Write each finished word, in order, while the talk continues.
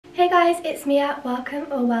Hey guys, it's Mia.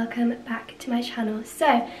 Welcome back to my channel.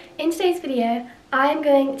 So in today's video I'm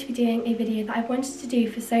going to be doing a video that I've wanted to do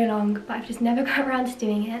for so long, but I've just never got around to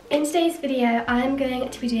doing it. In today's video I'm going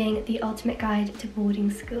to be doing the ultimate guide to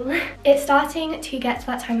boarding school. It's starting to get to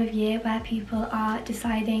that time of year where people are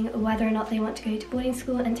deciding whether or not they want to go to boarding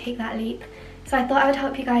school and take that leap. So I thought I would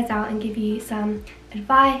help you guys out and give you some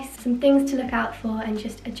advice, some things to look out for, and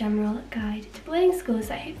just a general guide to boarding school.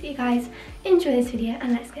 So I hope that you guys enjoy this video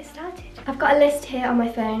and let's get started. I've got a list here on my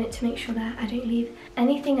phone to make sure that I don't leave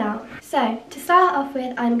anything out. So to start off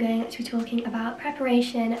with, I'm going to be talking about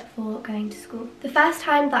preparation for going to school. The first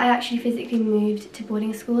time that I actually physically moved to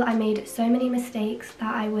boarding school, I made so many mistakes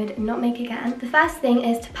that I would not make again. The first thing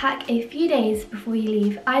is to pack a few days before you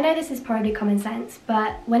leave. I know this is probably common sense,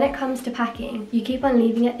 but when it comes to packing, you keep on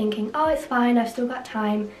leaving it thinking, oh, it's fine, I've still got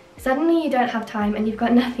time. Suddenly you don't have time and you've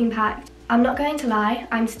got nothing packed. I'm not going to lie,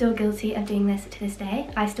 I'm still guilty of doing this to this day.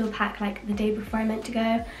 I still pack like the day before I meant to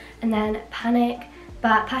go and then panic,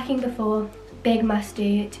 but packing before, big must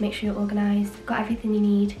do to make sure you're organised, got everything you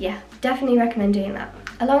need. Yeah, definitely recommend doing that.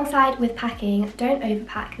 Alongside with packing, don't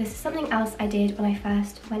overpack. This is something else I did when I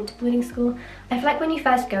first went to boarding school. I feel like when you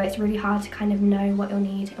first go, it's really hard to kind of know what you'll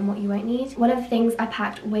need and what you won't need. One of the things I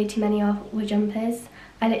packed way too many of were jumpers.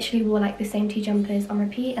 I literally wore like the same 2 jumpers on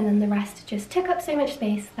repeat, and then the rest just took up so much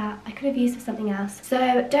space that I could have used for something else.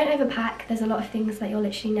 So don't overpack. There's a lot of things that you'll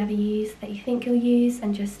literally never use that you think you'll use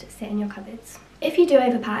and just sit in your cupboards. If you do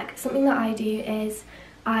overpack, something that I do is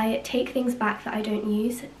I take things back that I don't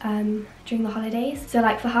use during the holidays. So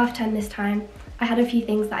like for half term this time, I had a few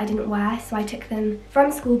things that I didn't wear, so I took them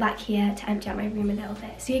from school back here to empty out my room a little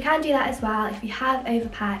bit. So you can do that as well if you have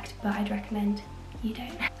overpacked, but I'd recommend you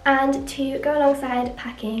don't. And to go alongside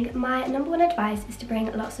packing, my number one advice is to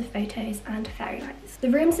bring lots of photos and fairy lights. The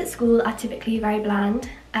rooms at school are typically very bland,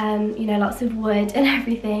 you know, lots of wood and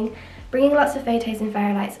everything. Bringing lots of photos and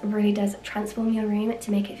fairy lights really does transform your room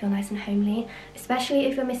to make it feel nice and homely, especially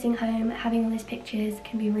if you're missing home. Having all these pictures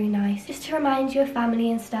can be really nice just to remind you of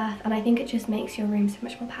family and stuff, and I think it just makes your room so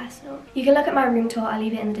much more personal. You can look at my room tour, I'll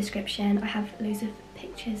leave it in the description. I have loads of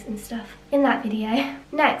pictures and stuff in that video.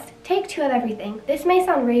 Next, take 2 of everything. This may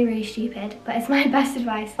sound really stupid, but it's my best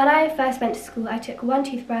advice. When I first went to school, I took 1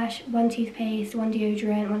 toothbrush, 1 toothpaste, 1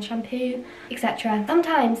 deodorant, 1 shampoo, etc.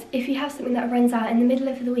 Sometimes if you have something that runs out in the middle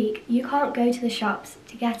of the week, you can't go to the shops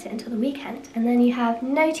to get it until the weekend, and then you have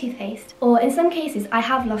no toothpaste. Or in some cases, I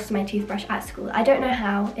have lost my toothbrush at school. I don't know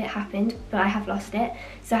how it happened, but I have lost it,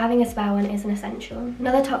 so having a spare one is an essential.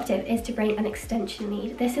 Another top tip is to bring an extension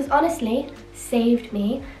lead. This has honestly saved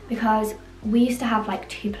me because we used to have like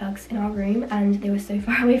 2 plugs in our room and they were so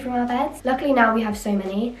far away from our beds. Luckily now we have so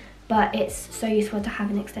many, but it's so useful to have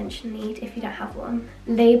an extension lead if you don't have one.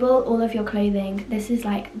 Label all of your clothing. This is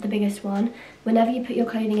like the biggest one. Whenever you put your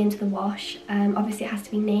clothing into the wash, obviously it has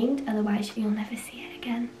to be named, otherwise you'll never see it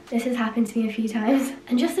again. This has happened to me a few times.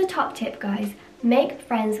 And just a top tip, guys, make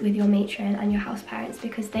friends with your matron and your house parents,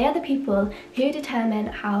 because they are the people who determine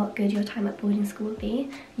how good your time at boarding school will be.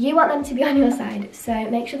 You want them to be on your side, so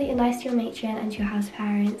make sure that you're nice to your matron and to your house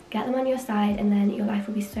parents. Get them on your side and then your life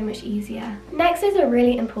will be so much easier. Next is a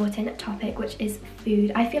really important topic, which is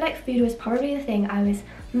food. I feel like food was probably the thing I was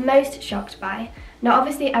most shocked by. Now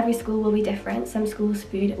obviously every school will be different. Some schools'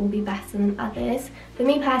 food will be better than others. For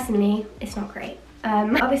me personally, it's not great.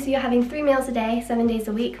 Obviously you're having 3 meals a day, 7 days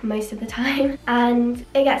a week most of the time, and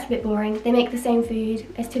it gets a bit boring. They make the same food,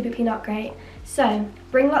 it's typically not great. So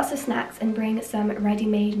bring lots of snacks and bring some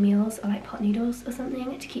ready-made meals or like pot noodles or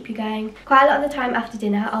something to keep you going. Quite a lot of the time after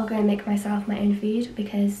dinner I'll go and make myself my own food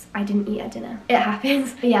because I didn't eat at dinner. It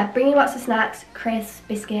happens. But yeah, bringing lots of snacks, crisps,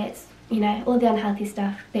 biscuits, you know, all the unhealthy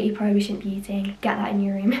stuff that you probably shouldn't be eating, get that in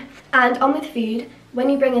your room. And on with food. When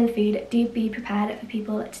you bring in food, do be prepared for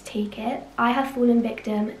people to take it. I have fallen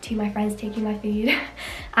victim to my friends taking my food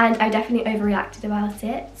and I definitely overreacted about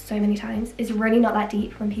it so many times. It's really not that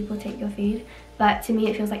deep when people take your food, but to me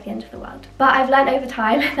it feels like the end of the world. But I've learned over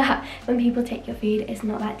time that when people take your food, it's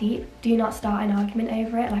not that deep. Do not start an argument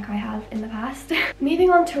over it like I have in the past. Moving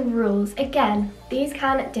on to rules. Again, these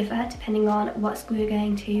can differ depending on what school you're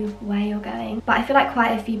going to, where you're going, but I feel like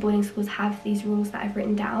quite a few boarding schools have these rules that I've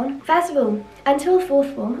written down. First of all, until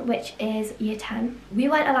 4th form, which is year 10, we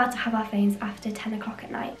weren't allowed to have our phones after 10 o'clock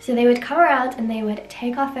at night. So they would come around and they would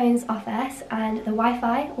take our phones off us, and the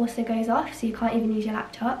Wi-Fi also goes off, so you can't even use your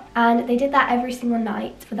laptop. And they did that every single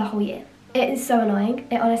night for the whole year. It is so annoying.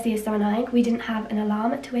 It honestly is so annoying. We didn't have an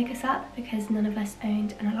alarm to wake us up because none of us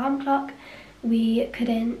owned an alarm clock. We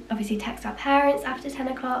couldn't obviously text our parents after 10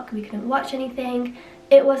 o'clock. We couldn't watch anything.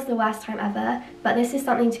 It was the worst time ever, but this is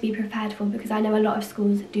something to be prepared for because I know a lot of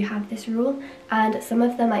schools do have this rule, and some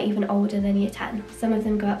of them are even older than year 10. Some of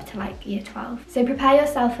them go up to like year 12. So prepare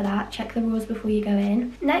yourself for that, check the rules before you go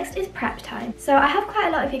in. Next is prep time. So I have quite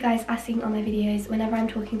a lot of you guys asking on my videos whenever I'm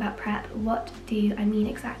talking about prep, what do I mean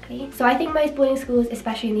exactly? So I think most boarding schools,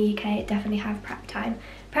 especially in the UK, definitely have prep time.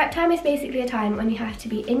 Prep time is basically a time when you have to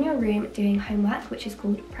be in your room doing homework, which is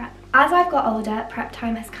called prep. As I've got older, prep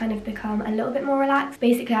time has kind of become a little bit more relaxed.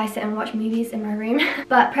 Basically, I sit and watch movies in my room.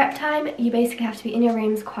 But prep time, you basically have to be in your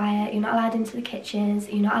rooms quiet. You're not allowed into the kitchens.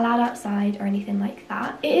 You're not allowed outside or anything like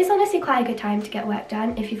that. It is honestly quite a good time to get work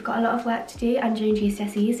done if you've got a lot of work to do. And during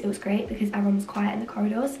GCSEs, it was great because everyone was quiet in the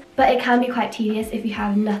corridors. But it can be quite tedious if you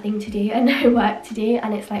have nothing to do and no work to do,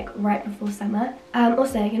 and it's like right before summer.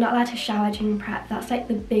 Also, you're not allowed to shower during prep. That's like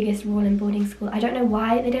the biggest rule in boarding school. I don't know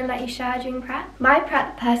why they don't let you shower during prep. My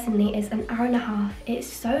prep personally is an hour and a half. It's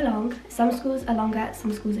so long. Some schools are longer,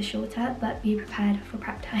 some schools are shorter, but be prepared for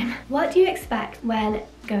prep time. What do you expect when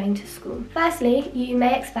going to school? Firstly, you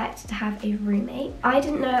may expect to have a roommate. I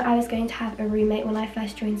didn't know I was going to have a roommate when I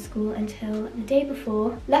first joined school until the day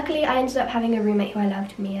before. Luckily, I ended up having a roommate who I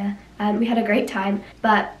loved, Mia. We had a great time,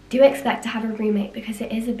 but do expect to have a roommate because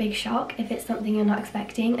it is a big shock if it's something you're not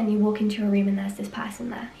expecting and you walk into a room and there's this person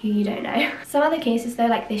there who you don't know. Some other cases though,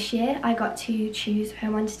 like this year, I got to choose who I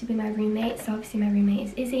wanted to be my roommate. So obviously my roommate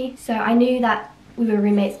is Izzy. So I knew that we were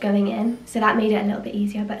roommates going in, so that made it a little bit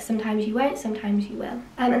easier, but sometimes you won't, sometimes you will.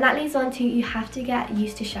 And that leads on to you have to get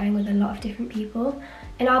used to sharing with a lot of different people.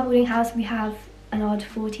 In our boarding house, we have an odd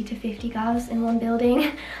 40 to 50 girls in one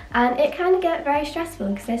building, and it can get very stressful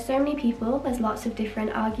because there's so many people, there's lots of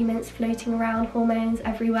different arguments floating around, hormones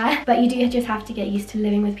everywhere, but you do just have to get used to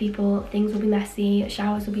living with people. Things will be messy,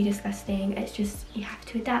 showers will be disgusting, it's just, you have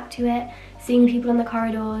to adapt to it. Seeing people in the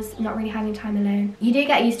corridors, not really having time alone. You do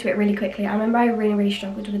get used to it really quickly. I remember I really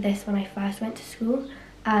struggled with this when I first went to school.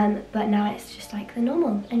 But now it's just like the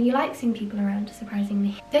normal, and you like seeing people around,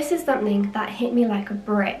 surprisingly. This is something that hit me like a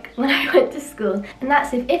brick when I went to school, and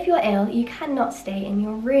that's if you're ill, you cannot stay in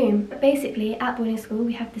your room. But basically, at boarding school,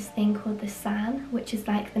 we have this thing called the SAN, which is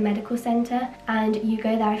like the medical centre, and you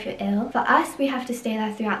go there if you're ill. For us, we have to stay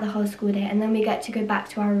there throughout the whole school day, and then we get to go back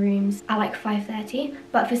to our rooms at like 5:30.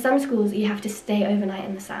 But for some schools, you have to stay overnight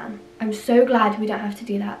in the SAN. I'm so glad we don't have to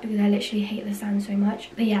do that because I literally hate the SAN so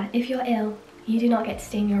much. But yeah, if you're ill, you do not get to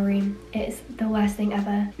stay in your room. It's the worst thing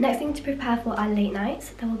ever. Next thing to prepare for are late nights.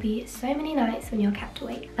 There will be so many nights when you're kept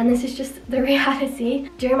awake. And this is just the reality.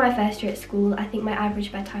 During my first year at school, I think my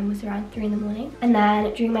average bedtime was around 3 in the morning. And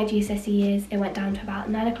then during my GCSE years, it went down to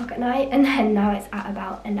about 9 o'clock at night. And then now it's at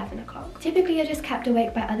about 11 o'clock. Typically, you're just kept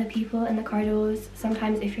awake by other people in the corridors.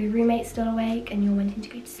 Sometimes if your roommate's still awake and you're wanting to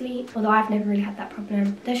go to sleep. Although I've never really had that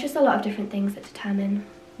problem. There's just a lot of different things that determine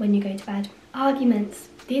when you go to bed. Arguments.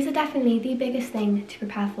 These are definitely the biggest thing to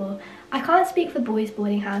prepare for. I can't speak for boys'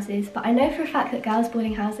 boarding houses, but I know for a fact that girls'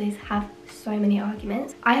 boarding houses have so many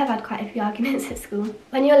arguments. I have had quite a few arguments at school.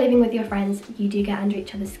 When you're living with your friends, you do get under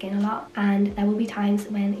each other's skin a lot, and there will be times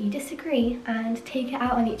when you disagree and take it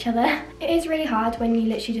out on each other. It is really hard when you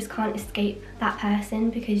literally just can't escape that person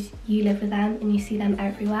because you live with them and you see them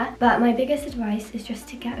everywhere. But my biggest advice is just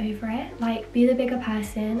to get over it. Like, be the bigger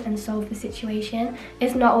person and solve the situation.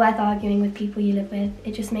 It's not worth arguing with people you live with.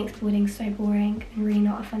 It just makes boarding so boring and really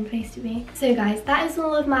not a fun place to be. So guys, that is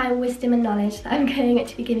all of my wisdom and knowledge that I'm going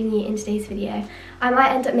to be giving you in today's video. I might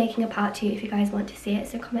end up making a part 2 if you guys want to see it,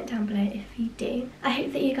 so comment down below if you do. I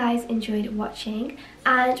hope that you guys enjoyed watching,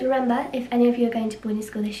 and remember, if any of you are going to boarding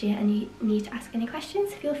school this year and you need to ask any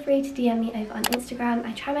questions, feel free to DM me over on Instagram.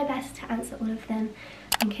 I try my best to answer all of them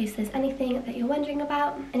in case there's anything that you're wondering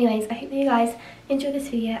about. Anyways, I hope that you guys enjoyed this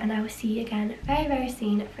video, and I will see you again very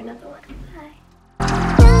soon for another one. Bye.